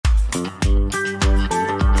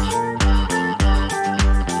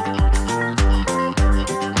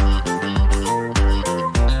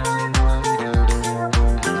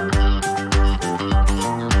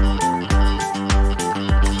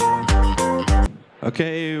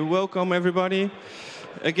Okay, welcome everybody.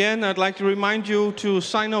 Again, I'd like to remind you to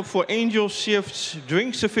sign up for Angel Shifts,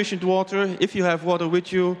 drink sufficient water. If you have water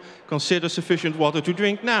with you, consider sufficient water to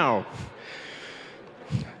drink now.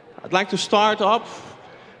 I'd like to start up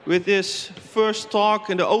with this first talk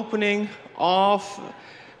in the opening of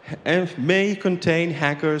May Contain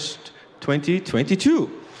Hackers 2022.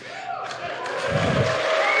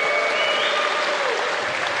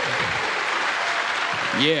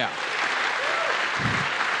 Yeah.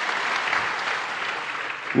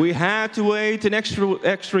 We had to wait an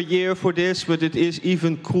extra year for this, but it is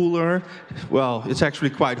even cooler. Well, it's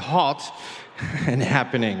actually quite hot and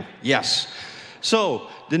happening, yes. So,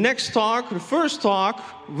 the next talk, the first talk,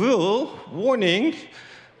 warning,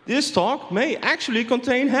 this talk may actually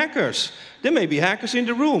contain hackers. There may be hackers in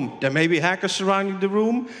the room. There may be hackers surrounding the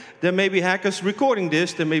room. There may be hackers recording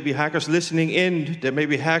this. There may be hackers listening in. There may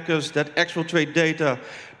be hackers that exfiltrate data.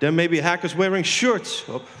 There may be hackers wearing shirts.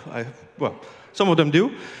 Well, some of them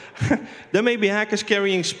do. There may be hackers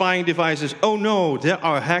carrying spying devices. Oh no, there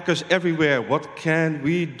are hackers everywhere. What can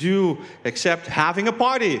we do except having a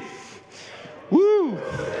party? Woo!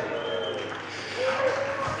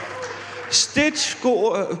 Stitch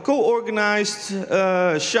co-organized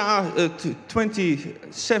SHA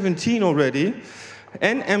 2017 already,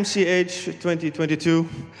 and MCH 2022.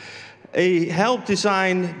 Helped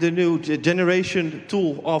design the new generation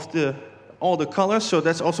tool of all the colors, so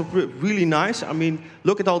that's also really nice. I mean,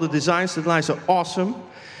 look at all the designs. The designs are awesome.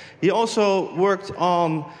 He also worked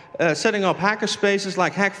on setting up hacker spaces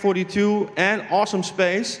like Hack42 and Awesome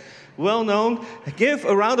Space. Well known. Give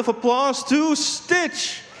a round of applause to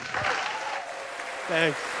Stitch.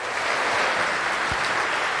 Thanks.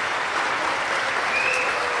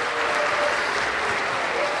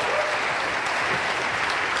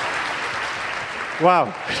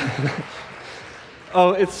 Wow.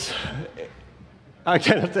 Oh, I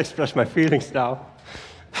cannot express my feelings now.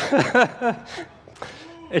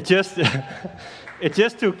 It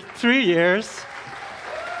just took 3 years.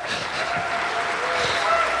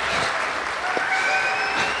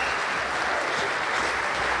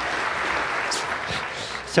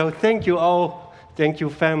 So thank you all. Thank you,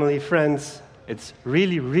 family, friends. It's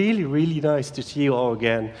really, really, really nice to see you all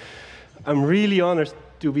again. I'm really honored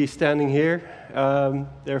to be standing here.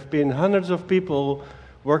 There have been hundreds of people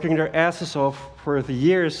working their asses off for the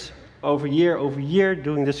years, over year,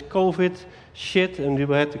 doing this COVID shit, and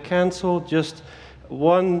we had to cancel. Just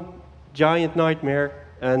one giant nightmare,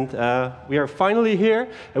 and we are finally here,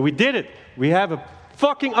 and we did it. We have a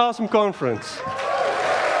fucking awesome conference.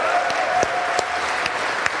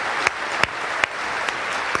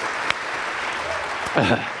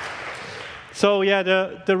 So yeah,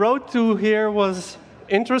 the road to here was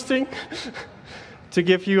interesting. To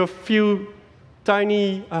give you a few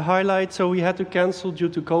tiny highlights, so we had to cancel due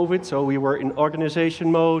to COVID, so we were in organization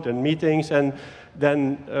mode and meetings, and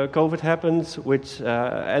then COVID happened, which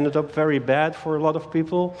ended up very bad for a lot of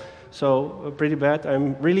people, so pretty bad.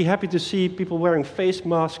 I'm really happy to see people wearing face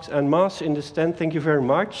masks and masks in the stand. Thank you very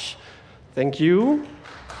much. Thank you.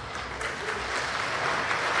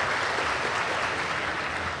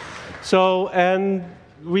 So, and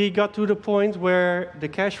we got to the point where the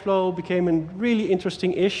cash flow became a really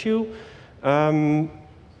interesting issue. And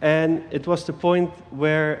it was the point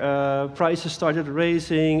where prices started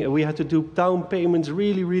raising. We had to do down payments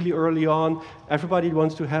really, really early on. Everybody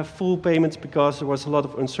wants to have full payments because there was a lot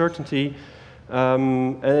of uncertainty.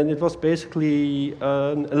 And it was basically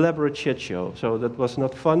an elaborate shit show, so that was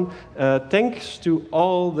not fun. Thanks to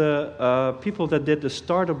all the people that did the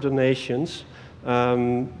startup donations.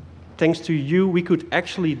 Thanks to you, we could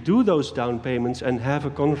actually do those down payments and have a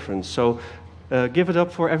conference. So give it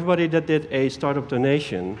up for everybody that did a startup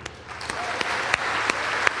donation.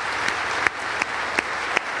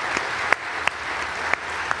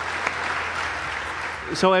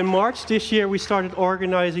 So in March this year, we started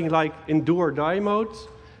organizing like in do or die mode.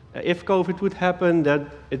 If COVID would happen, that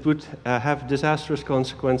it would have disastrous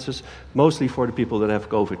consequences, mostly for the people that have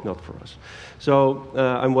COVID, not for us. So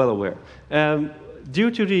I'm well aware.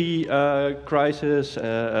 Due to the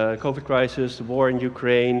COVID crisis, the war in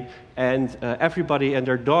Ukraine, and everybody and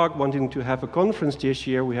their dog wanting to have a conference this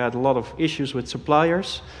year, we had a lot of issues with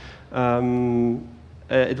suppliers.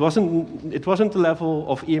 It wasn't the level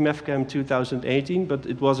of EMFCAM 2018, but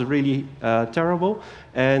it was really terrible.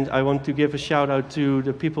 And I want to give a shout out to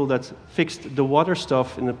the people that fixed the water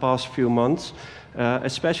stuff in the past few months.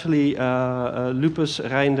 especially Lupus,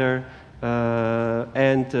 Reinder,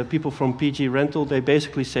 and people from PG Rental. They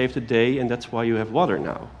basically saved the day, and that's why you have water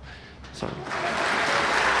now. So.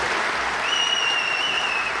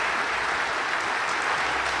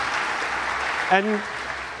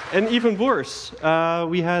 And even worse,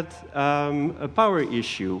 we had a power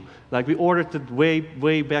issue. Like we ordered it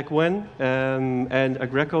way back when, and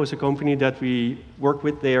Agreco is a company that we work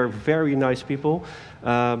with. They are very nice people,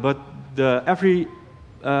 but every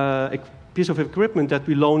piece of equipment that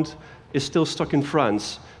we loaned is still stuck in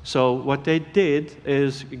France. So what they did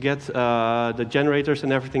is get the generators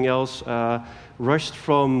and everything else rushed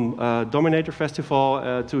from Dominator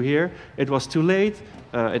Festival to here. It was too late.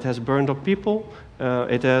 It has burned up people. We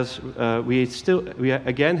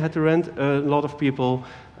again had to rent a lot of people.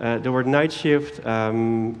 There were night shift,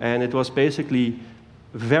 and it was basically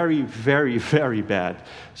very, very, very bad.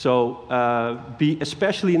 So be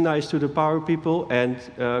especially nice to the power people and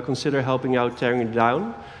consider helping out tearing it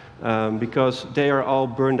down, because they are all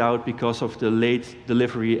burned out because of the late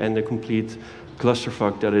delivery and the complete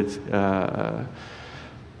clusterfuck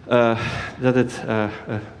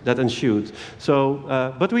that ensued.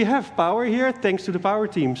 So, but we have power here thanks to the power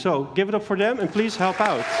team. So give it up for them and please help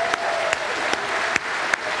out.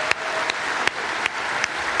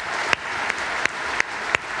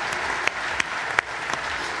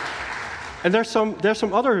 And there's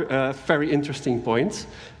some other very interesting points.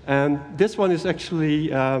 And this one is actually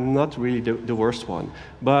not really the worst one.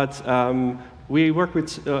 But we work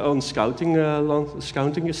with on Scouting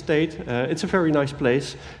Estate. It's a very nice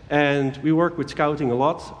place. And we work with Scouting a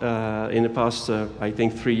lot in the past, I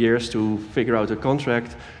think, 3 years to figure out a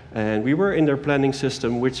contract. And we were in their planning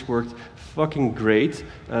system, which worked fucking great.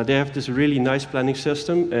 They have this really nice planning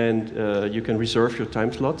system, and you can reserve your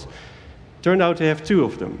time slot. Turned out they have 2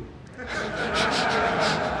 of them.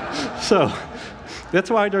 So that's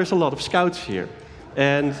why there's a lot of scouts here.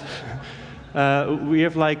 And we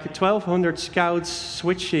have like 1,200 scouts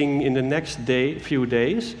switching in the next few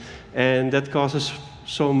days, and that causes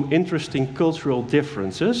some interesting cultural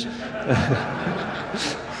differences,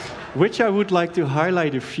 which I would like to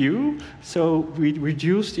highlight a few. So we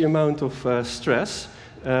reduce the amount of stress,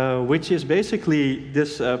 which is basically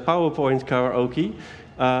this PowerPoint karaoke.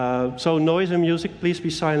 So noise and music, please be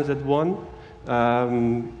silent at 1.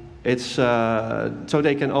 It's so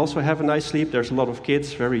they can also have a nice sleep. There's a lot of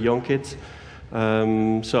kids, very young kids.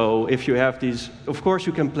 So if you have these, of course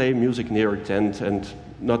you can play music near a tent and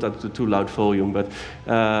not at a too loud volume, but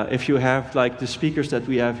if you have like the speakers that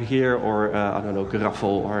we have here, or I don't know,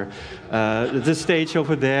 Graffel, or the stage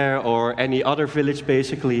over there, or any other village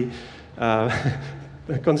basically,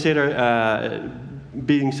 consider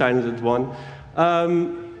being silent at 1.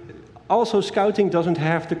 Also, Scouting doesn't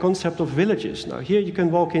have the concept of villages. Now, here you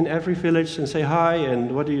can walk in every village and say hi,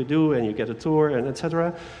 and what do you do, and you get a tour, and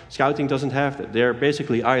etc. Scouting doesn't have that. They're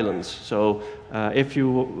basically islands. So, I'm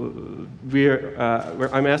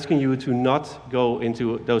asking you to not go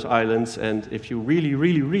into those islands, and if you really,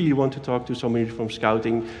 really, really want to talk to somebody from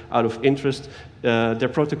Scouting out of interest, their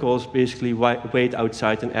protocols basically wait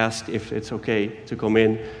outside and ask if it's okay to come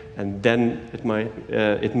in. And then it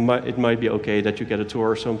might be okay that you get a tour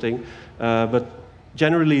or something, but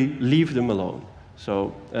generally leave them alone.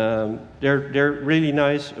 So they're really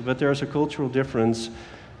nice, but there's a cultural difference,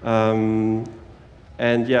 and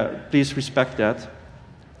yeah, please respect that.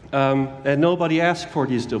 And nobody asked for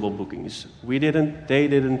these double bookings. We didn't, they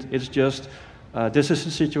didn't. It's just this is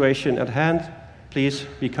the situation at hand. Please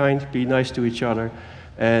be kind, be nice to each other,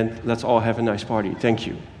 and let's all have a nice party. Thank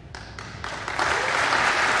you.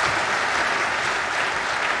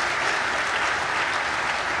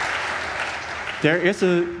 There is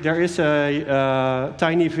a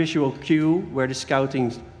tiny visual cue where the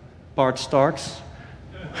Scouting part starts.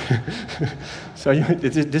 So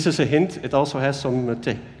this is a hint. It also has some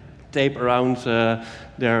tape around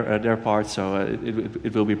their part, so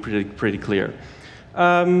it will be pretty clear.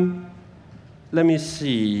 Let me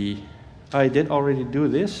see. I did already do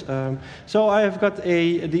this. So I have got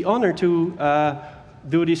the honor to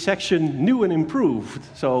do the section new and improved.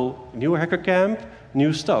 So new hacker camp.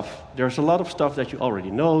 New stuff. There's a lot of stuff that you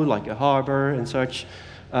already know, like a harbor and such.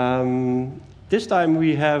 This time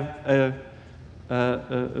we have a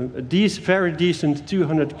very decent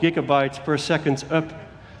 200 gigabytes per second up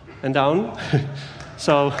and down.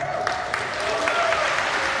 So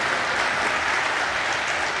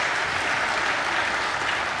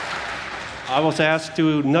I was asked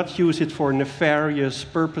to not use it for nefarious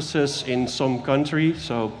purposes in some country,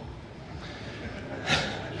 so.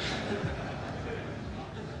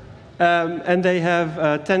 And they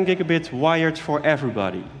have 10 gigabit wired for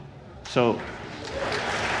everybody. So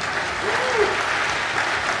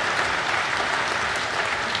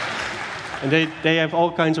And they have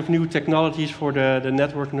all kinds of new technologies for the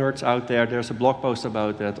network nerds out there. There's a blog post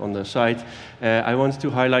about that on the site. I wanted to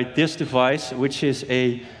highlight this device, which is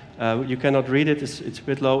a, you cannot read it, it's a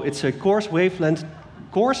bit low. It's a coarse wavelength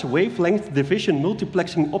division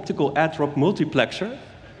multiplexing optical add-drop multiplexer.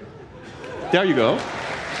 There you go.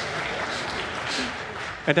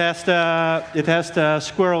 It has the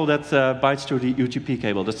squirrel that bites through the UTP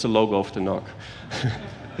cable. That's the logo of the NOC.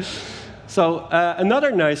 So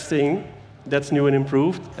another nice thing that's new and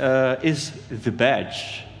improved is the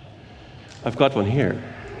badge. I've got one here.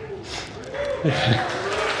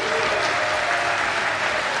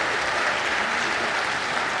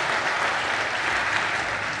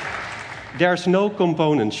 There's no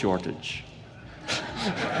component shortage.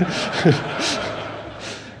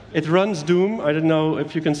 It runs Doom. I don't know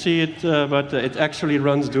if you can see it, but it actually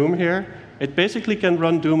runs Doom here. It basically can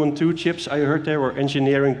run Doom on 2 chips. I heard they were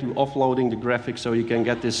engineering to offloading the graphics so you can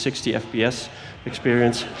get this 60 FPS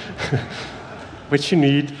experience, which you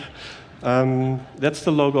need. That's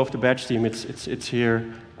the logo of the badge team. It's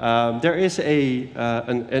here. There is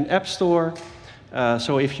an app store.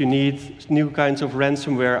 So if you need new kinds of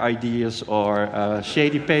ransomware ideas or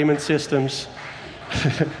shady payment systems,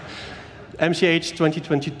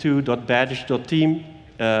 mch2022.badge.team,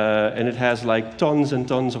 and it has like tons and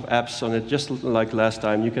tons of apps on it, just like last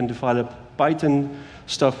time. You can develop Python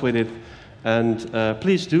stuff with it, and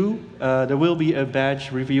please do. There will be a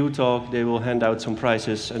badge review talk. They will hand out some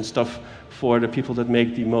prizes and stuff for the people that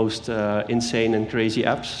make the most insane and crazy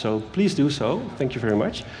apps. So please do so. Thank you very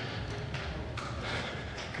much.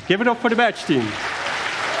 Give it up for the badge team.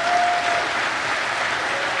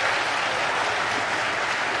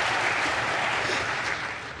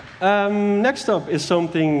 Next up is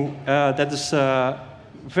something that is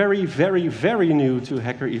very, very, very new to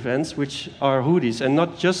hacker events, which are hoodies, and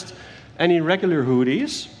not just any regular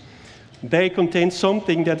hoodies. They contain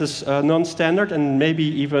something that is non-standard and maybe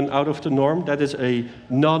even out of the norm. That is a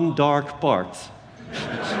non-dark part.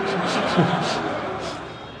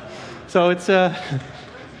 So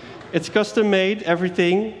it's custom-made,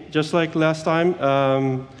 everything, just like last time.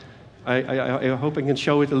 I hope I can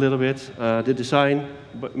show it a little bit. The design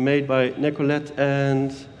made by Nicolette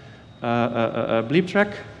and Bleep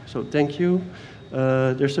Track, so thank you.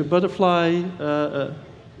 There's a butterfly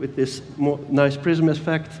with this nice prism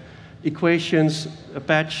effect, equations, a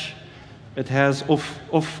patch. It has,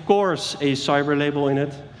 of course, a cyber label in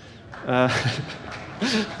it.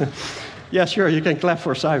 Yeah, sure, you can clap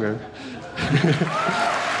for cyber.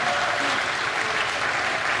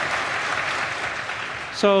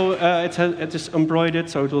 So it is embroidered,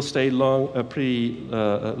 so it will stay long, pretty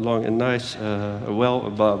long and nice, blah,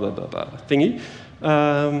 blah, blah, blah, thingy.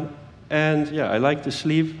 And yeah, I like the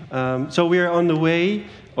sleeve. So we're on the way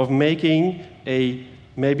of making a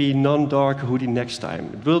maybe non-dark hoodie next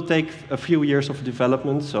time. It will take a few years of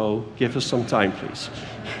development, so give us some time, please.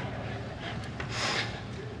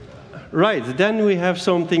 Right, then we have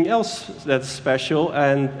something else that's special,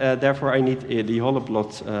 and therefore I need the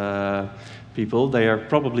Holoplot people. They are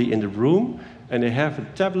probably in the room, and they have a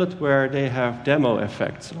tablet where they have demo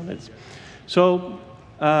effects on it. So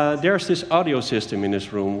there's this audio system in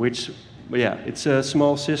this room, which, yeah, it's a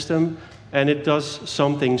small system, and it does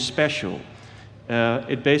something special.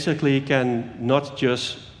 It basically can not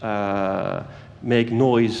just make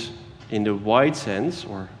noise in the wide sense,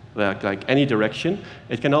 or like any direction.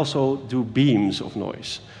 It can also do beams of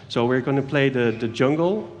noise. So we're going to play the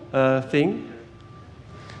jungle thing.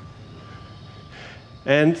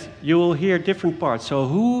 And you will hear different parts. So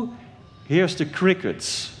who hears the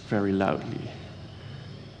crickets very loudly?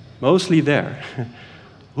 Mostly there.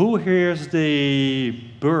 Who hears the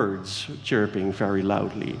birds chirping very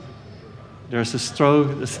loudly? There's this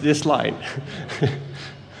line.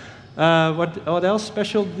 What else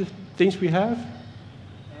special things we have?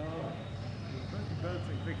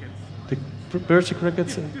 Birds and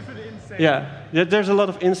crickets. Yeah, there's a lot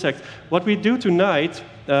of insects. What we do tonight,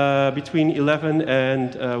 between 11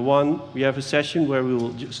 and 1, we have a session where we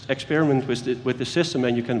will just experiment with the system,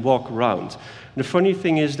 and you can walk around. And the funny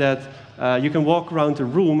thing is that you can walk around the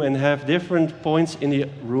room and have different points in the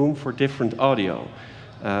room for different audio.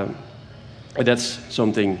 And that's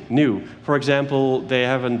something new. For example, they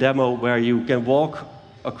have a demo where you can walk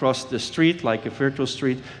across the street, like a virtual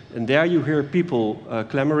street, and there you hear people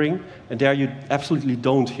clamoring, and there you absolutely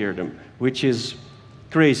don't hear them, which is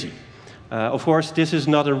crazy. Of course, this is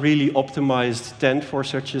not a really optimized tent for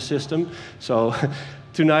such a system, so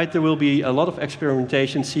tonight there will be a lot of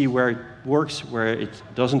experimentation, see where it works, where it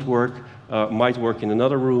doesn't work, might work in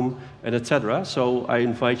another room, and etc. So I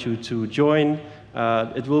invite you to join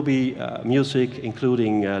It will be music,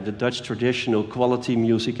 including the Dutch traditional quality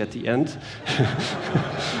music at the end.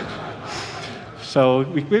 So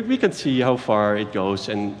we can see how far it goes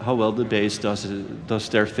and how well the bass does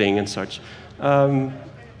their thing and such.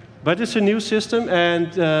 But it's a new system,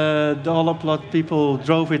 and the Holoplot people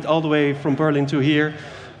drove it all the way from Berlin to here.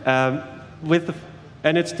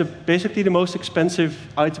 And it's basically the most expensive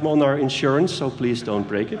item on our insurance, so please don't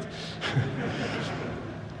break it.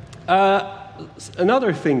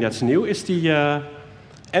 Another thing that's new is the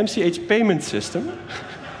MCH payment system.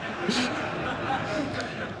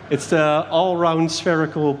 It's the all-round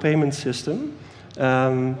spherical payment system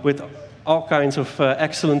with all kinds of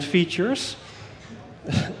excellent features.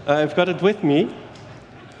 I've got it with me.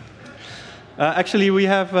 Actually, we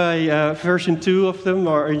have a version 2 of them.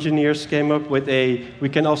 Our engineers came up with we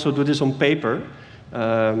can also do this on paper.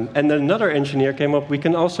 And then another engineer came up, we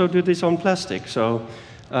can also do this on plastic. So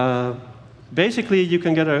basically, you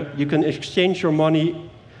can exchange your money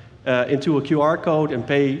into a QR code and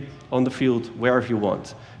pay on the field wherever you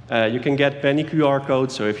want. You can get many QR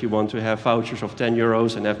codes, so if you want to have vouchers of 10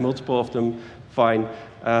 euros and have multiple of them, fine.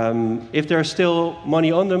 If there's still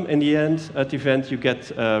money on them in the end at the event, you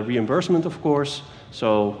get reimbursement, of course.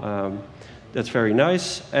 So that's very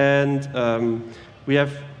nice. And we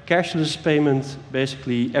have cashless payment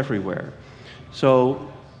basically everywhere.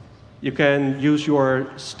 So you can use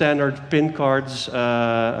your standard PIN cards,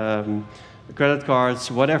 credit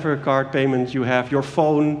cards, whatever card payment you have, your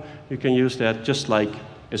phone, you can use that just like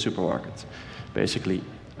a supermarket, basically.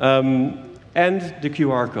 And the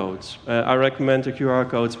QR codes. I recommend the QR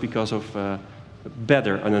codes because of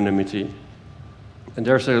better anonymity. And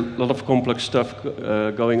there's a lot of complex stuff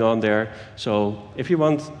going on there. So if you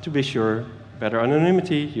want to be sure, better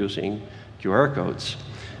anonymity using QR codes.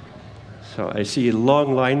 So I see a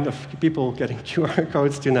long line of people getting QR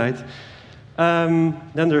codes tonight. Then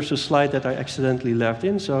there's a slide that I accidentally left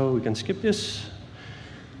in, so we can skip this.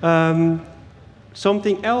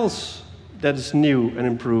 Something else that is new and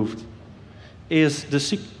improved is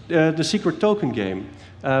the secret token game,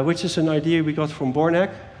 which is an idea we got from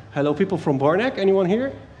Bornek. Hello, people from Bornek. Anyone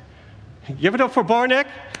here? Give it up for Bornek.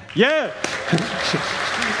 Yeah!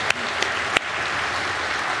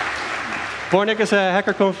 Bornek is a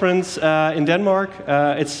hacker conference in Denmark.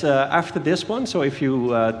 It's after this one, so if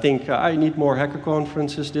you think I need more hacker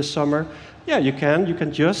conferences this summer, yeah, you can. You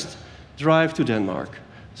can just drive to Denmark.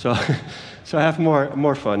 So, so have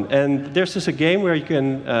more fun. And there's just a game where you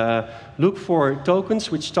can look for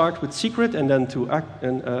tokens which start with secret and then to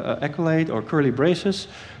accolade or curly braces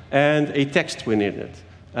and a text within it.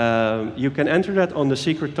 You can enter that on the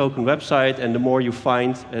secret token website, and the more you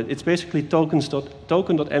find, it's basically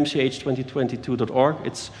token.mch2022.org.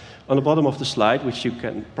 It's on the bottom of the slide, which you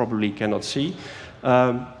probably cannot see.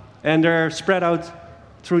 And they're spread out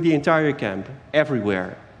through the entire camp,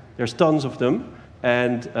 everywhere. There's tons of them,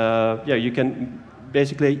 and yeah, you can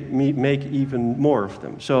basically make even more of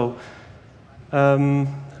them. So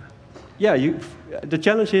yeah, the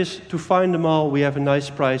challenge is to find them all. We have a nice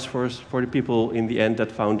prize for the people in the end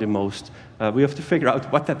that found the most. We have to figure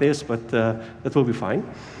out what that is, but that will be fine.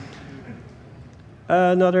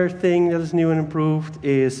 Another thing that is new and improved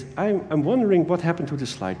is, I'm wondering what happened to the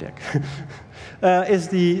slide deck. Is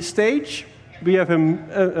the stage. We have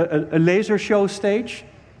a laser show stage.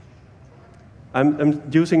 I'm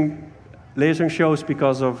using laser shows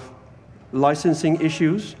because of licensing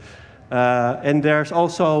issues. And there's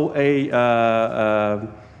also a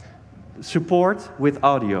support with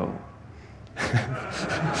audio.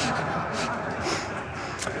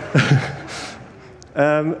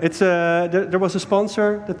 There was a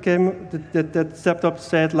sponsor that came that stepped up and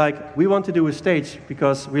said, like, we want to do a stage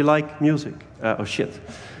because we like music. Oh shit!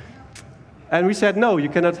 And we said, no, you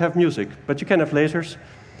cannot have music, but you can have lasers.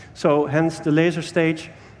 So hence the laser stage.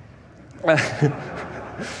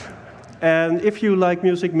 And if you like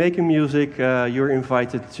music, making music, you're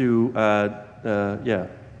invited to yeah,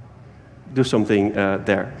 do something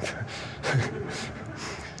there.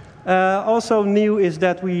 Also new is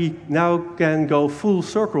that we now can go full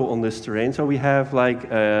circle on this terrain. So we have like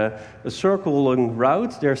a circling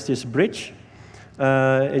route. There's this bridge.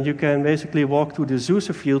 And you can basically walk to the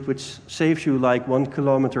Zuse field, which saves you like 1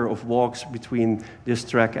 kilometer of walks between this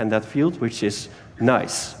track and that field, which is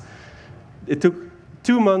nice. It took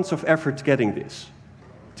 2 months of effort getting this.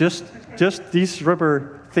 Just these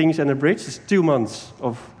rubber things and a bridge is 2 months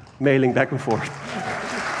of mailing back and forth.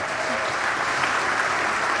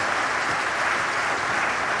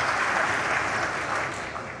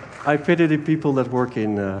 I pity the people that work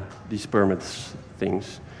in these permits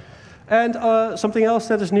things. And something else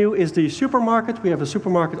that is new is the supermarket. We have a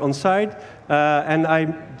supermarket on site. And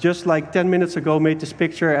I just like 10 minutes ago made this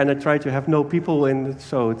picture, and I tried to have no people in it,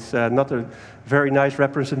 so it's not a very nice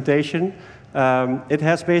representation. It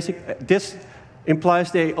has this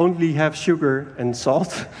implies they only have sugar and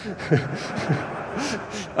salt.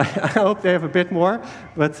 I hope they have a bit more,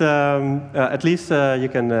 but at least you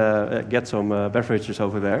can get some beverages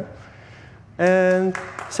over there. And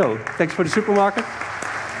so, thanks for the supermarket.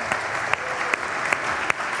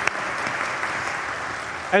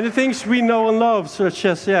 And the things we know and love, such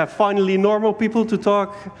as, finally normal people to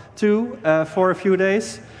talk to for a few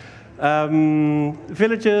days.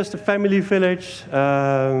 Villages, the family village,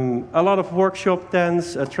 a lot of workshop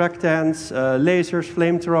tents, track tents, lasers,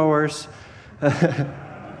 flamethrowers.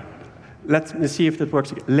 Let me see if that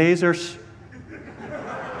works. Lasers.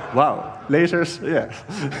 Wow, lasers, yeah.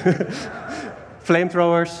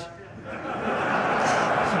 Flamethrowers.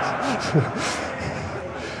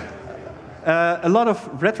 A lot of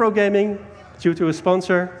retro gaming due to a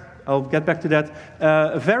sponsor. I'll get back to that.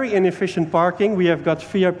 Very inefficient parking. We have got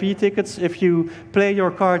VIP tickets. If you play your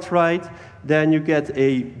cards right, then you get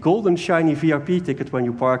a golden shiny VIP ticket when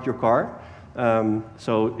you park your car.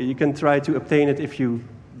 So you can try to obtain it if you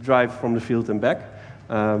drive from the field and back.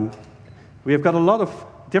 We have got a lot of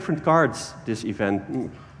different cards this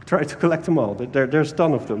event. Try to collect them all. There's a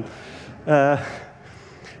ton of them.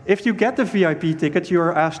 If you get the VIP ticket, you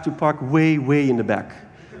are asked to park way, way in the back.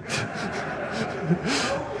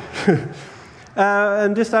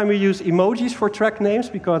 And this time we use emojis for track names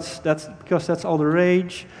because that's all the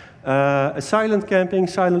rage. A silent camping,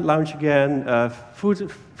 silent lounge again,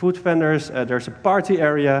 food vendors, there's a party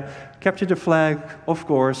area, capture the flag, of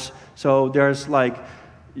course. So there's like,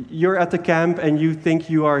 you're at the camp and you think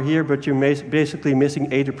you are here, but you're basically missing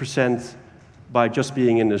 80% by just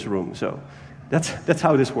being in this room. So that's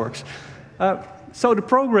how this works. So the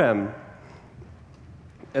program.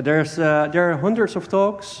 There are hundreds of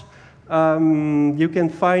talks. You can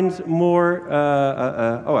find more.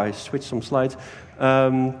 I switched some slides.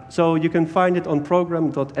 So you can find it on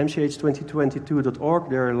program.mch2022.org.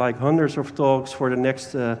 There are like hundreds of talks for the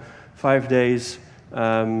next 5 days.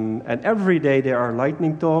 And every day there are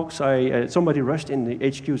lightning talks. Somebody rushed in the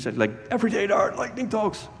HQ said, like, every day there are lightning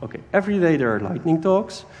talks. Okay, every day there are lightning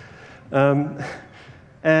talks.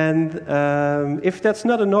 If that's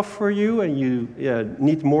not enough for you and you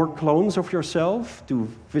need more clones of yourself to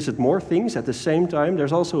visit more things at the same time,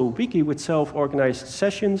 there's also a wiki with self-organized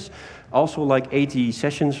sessions, also like 80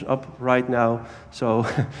 sessions up right now. So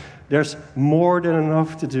there's more than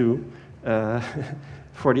enough to do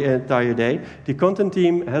for the entire day. The content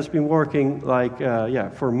team has been working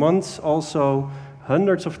for months also,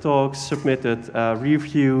 hundreds of talks submitted,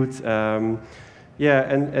 reviewed.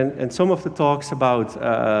 And some of the talks about,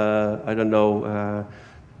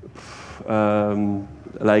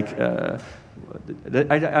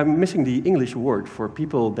 I'm missing the English word for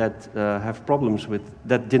people that have problems with,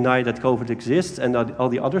 that deny that COVID exists, and all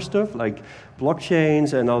the other stuff, like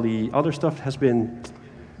blockchains and all the other stuff has been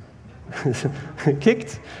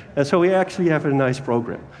kicked. And so we actually have a nice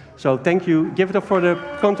program. So thank you. Give it up for the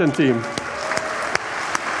content team.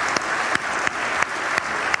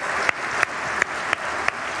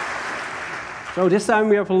 So this time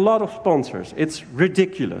we have a lot of sponsors. It's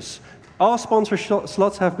ridiculous. All sponsor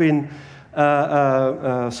slots have been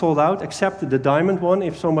sold out, except the diamond one.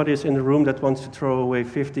 If somebody is in the room that wants to throw away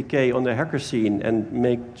 50K on the hacker scene and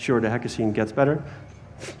make sure the hacker scene gets better,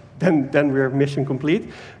 then we're mission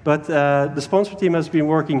complete. But the sponsor team has been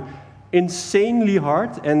working insanely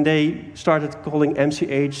hard, and they started calling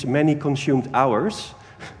MCH many consumed hours.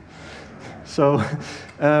 So,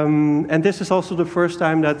 and this is also the first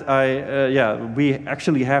time that we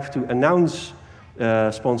actually have to announce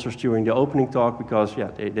sponsors during the opening talk, because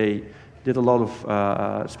they did a lot of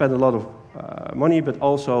spend a lot of money, but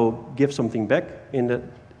also give something back in the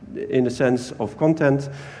sense of content,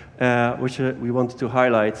 which we wanted to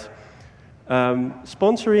highlight.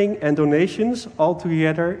 Sponsoring and donations all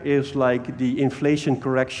together is like the inflation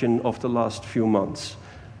correction of the last few months.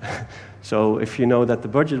 So if you know that the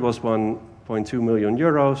budget was 1.2 million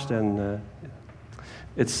euros, then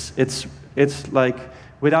it's like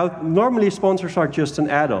normally sponsors are just an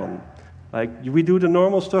add-on. Like we do the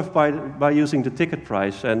normal stuff by using the ticket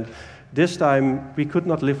price, and this time we could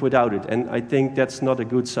not live without it, and I think that's not a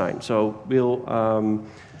good sign. So we'll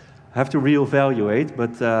have to reevaluate,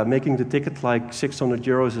 but making the ticket like 600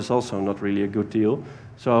 euros is also not really a good deal.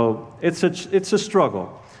 So it's a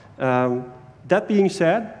struggle. That being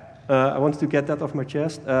said, I wanted to get that off my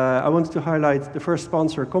chest. I wanted to highlight the first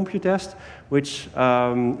sponsor, Computest, which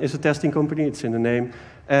is a testing company, it's in the name.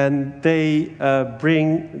 And they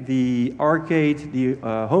bring the arcade, the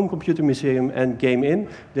home computer museum, and Game In.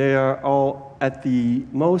 They are all at the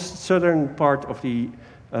most southern part of the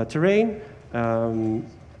terrain.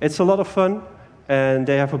 It's a lot of fun, and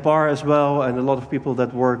they have a bar as well, and a lot of people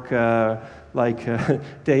that work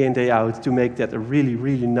day in, day out to make that a really,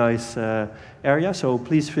 really nice area. So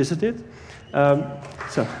please visit it.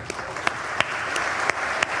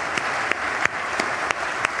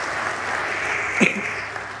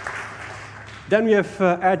 Then we have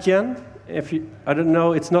AddGen. I don't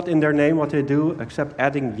know, it's not in their name what they do, except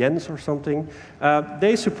adding yens or something.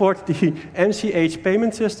 They support the MCH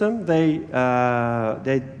payment system. They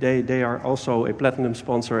are also a platinum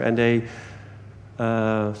sponsor, and they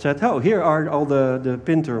said, "Oh, here are all the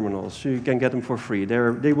PIN terminals. So you can get them for free.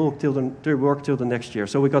 They work till the next year."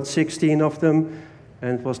 So we got 16 of them,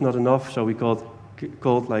 and it was not enough. So we called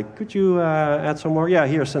like, "Could you add some more?" Yeah,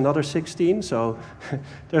 here's another 16. So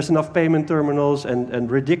there's enough payment terminals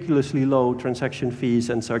and ridiculously low transaction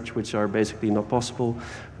fees and such, which are basically not possible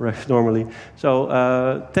normally. So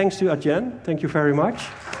thanks to AddGen. Thank you very much.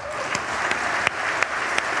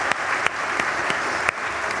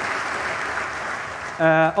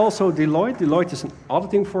 Also Deloitte. Deloitte is an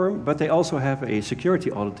auditing firm, but they also have a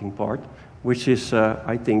security auditing part, which is,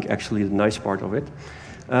 I think, actually the nice part of it.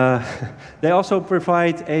 They also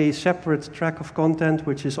provide a separate track of content,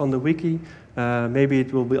 which is on the wiki. Maybe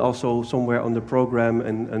it will be also somewhere on the program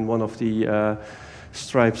and one of the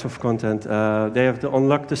stripes of content. They have the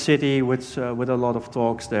Unlock the City with a lot of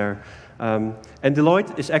talks there. And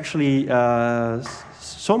Deloitte is actually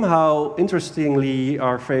somehow, interestingly,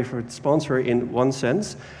 our favorite sponsor in one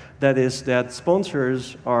sense. That is that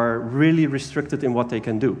sponsors are really restricted in what they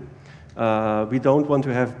can do. We don't want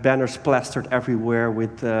to have banners plastered everywhere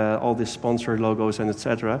with all these sponsor logos and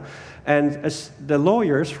etc. And as the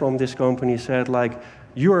lawyers from this company said, like,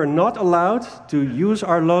 you are not allowed to use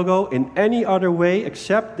our logo in any other way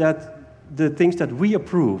except that the things that we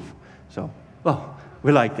approve. So, well,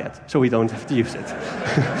 we like that, so we don't have to use it.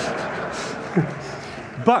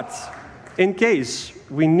 But in case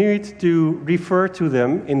we need to refer to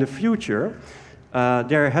them in the future,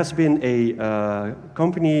 there has been a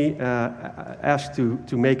company asked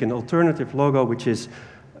to make an alternative logo, which is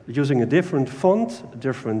using a different font, a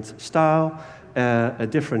different style, a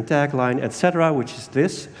different tagline, etc., which is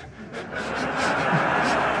this.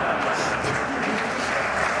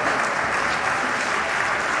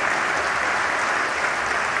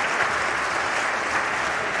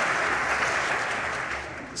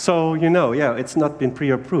 So, you know, yeah, it's not been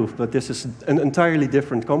pre-approved, but this is an entirely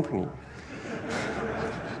different company.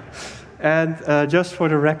 And just for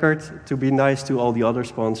the record, to be nice to all the other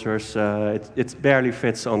sponsors, it barely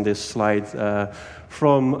fits on this slide.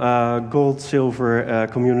 From gold, silver,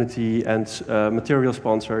 community, and material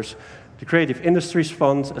sponsors, the Creative Industries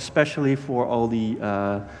Fund, especially for all the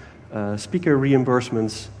speaker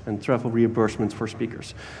reimbursements and travel reimbursements for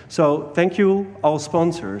speakers. So thank you, all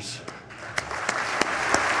sponsors.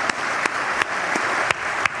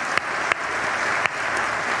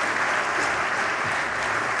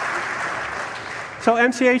 So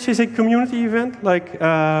MCH is a community event. Like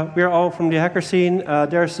we're all from the hacker scene.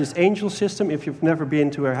 There's this angel system. If you've never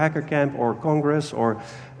been to a hacker camp or congress or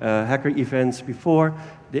hacker events before,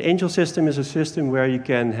 the angel system is a system where you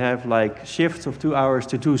can have like shifts of 2 hours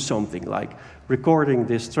to do something, like recording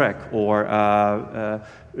this track or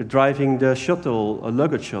driving the shuttle, a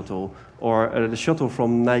luggage shuttle, or the shuttle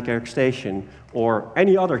from Nijkerk station, or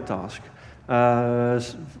any other task.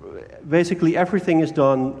 Basically, everything is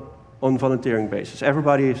done on volunteering basis.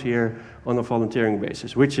 Everybody is here on a volunteering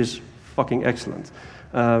basis, which is fucking excellent.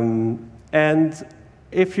 And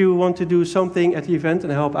if you want to do something at the event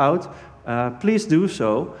and help out, please do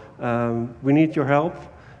so. We need your help.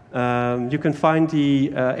 You can find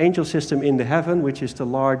the angel system in the Heaven, which is the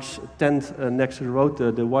large tent next to the road,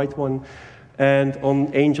 the white one, and on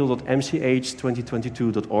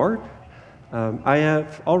angel.mch2022.org. I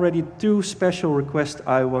have already 2 special requests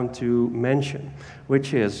I want to mention,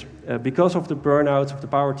 which is, because of the burnout of the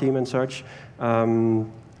power team and such,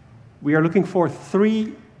 we are looking for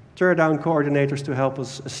 3 teardown coordinators to help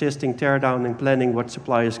us assisting teardown and planning what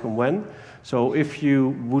suppliers come when. So if you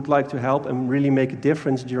would like to help and really make a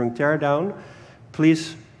difference during teardown,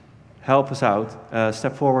 please help us out.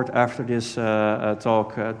 Step forward after this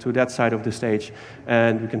talk to that side of the stage,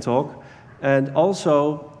 and we can talk. And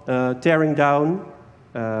also, tearing down,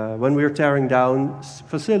 when we're tearing down,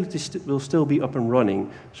 facilities will still be up and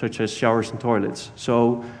running, such as showers and toilets.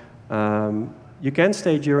 So you can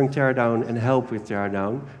stay during teardown and help with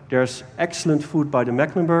teardown. There's excellent food by the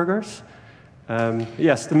Mecklenburgers.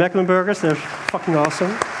 Yes, the Mecklenburgers, they're fucking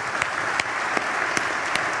awesome.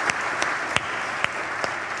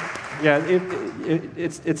 Yeah,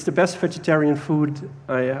 it's the best vegetarian food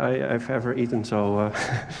I've ever eaten, so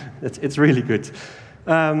it's really good.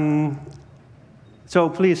 So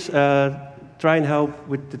please try and help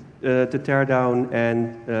with the teardown,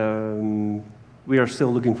 and we are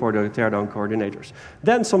still looking for the teardown coordinators.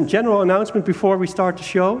 Then some general announcement before we start the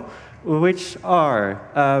show, which are,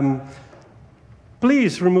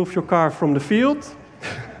 please remove your car from the field.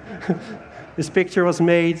 This picture was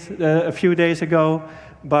made a few days ago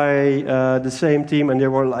by the same team, and they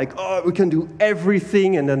were like, oh, we can do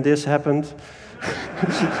everything, and then this happened.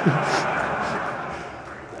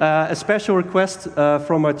 A special request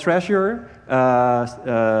from our treasurer.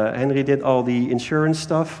 Henry did all the insurance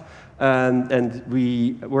stuff, and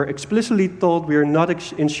we were explicitly told we are not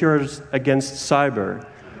insured against cyber.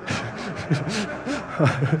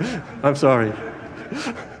 I'm sorry.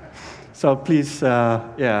 So please,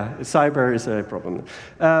 yeah, cyber is a problem.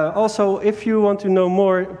 Also, if you want to know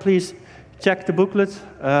more, please check the booklet.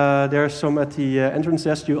 There's some at the entrance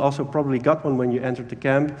desk. You also probably got one when you entered the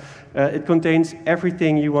camp. It contains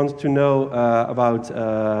everything you want to know about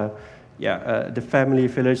the family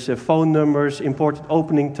village, phone numbers, important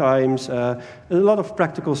opening times, a lot of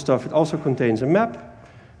practical stuff. It also contains a map,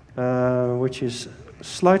 which is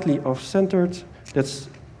slightly off-centered.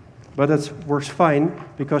 But that works fine,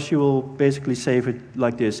 because you will basically save it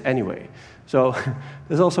like this anyway. So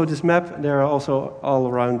there's also this map. There are also all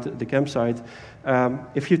around the campsite.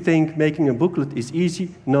 If you think making a booklet is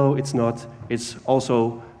easy, no, it's not. It's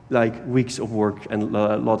also like weeks of work and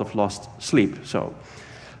a lot of lost sleep. So.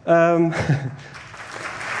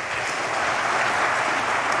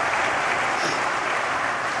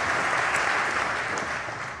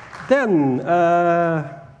 Then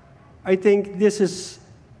I think this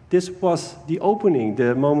was the opening,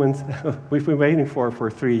 the moment we've been waiting for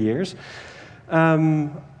 3 years.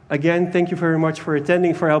 Again, thank you very much for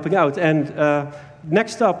attending, for helping out. And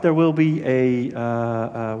next up, there will be a,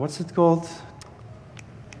 what's it called?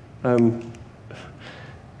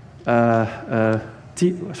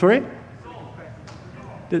 Sorry?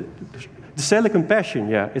 The Silicon Passion,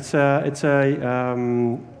 yeah.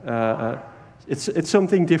 It's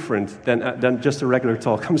something different than just a regular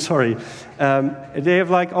talk. I'm sorry. They have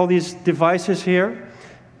like all these devices here.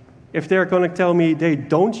 If they're going to tell me they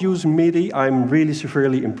don't use MIDI, I'm really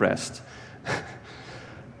severely impressed.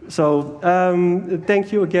 So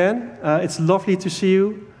thank you again. It's lovely to see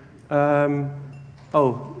you.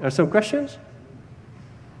 Oh, are some questions?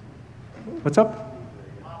 What's up?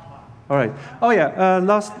 All right. Oh,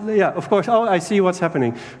 yeah, of course. Oh, I see what's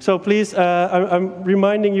happening. So please, I'm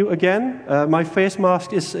reminding you again, my face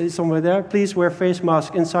mask is somewhere there. Please wear face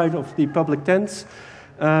mask inside of the public tents.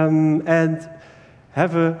 And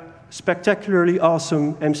have a spectacularly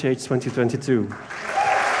awesome MCH 2022.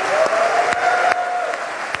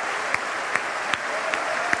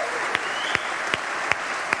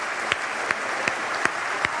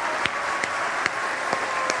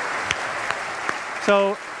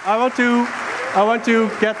 So I want to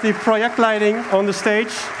get the project lighting on the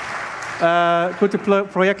stage. Could the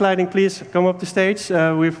project lighting please come up the stage?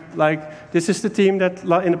 This is the team that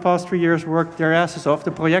in the past 3 years worked their asses off.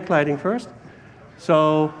 The project lighting first.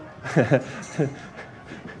 So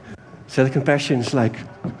Silicon Passion is like,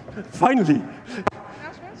 finally.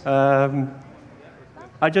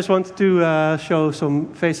 I just wanted to show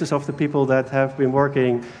some faces of the people that have been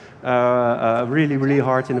working really, really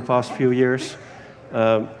hard in the past few years.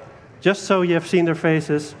 Just so you have seen their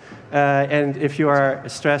faces, and if you are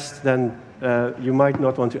stressed, then you might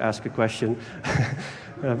not want to ask a question,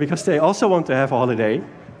 because they also want to have a holiday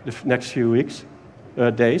the next few weeks,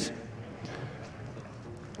 days.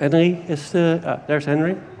 Henry is there's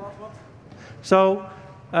Henry. So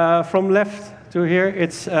from left to here,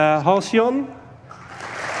 it's Halcyon.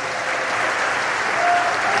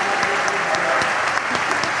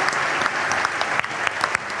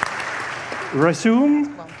 Resume.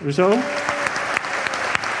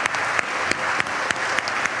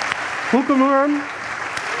 Hoekenworm.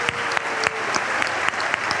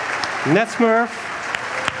 Netsmurf.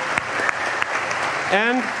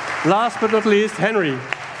 And last but not least, Henry.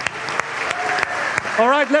 All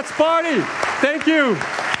right, let's party. Thank you.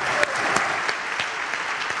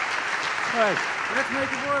 All right, let's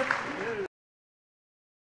make it work.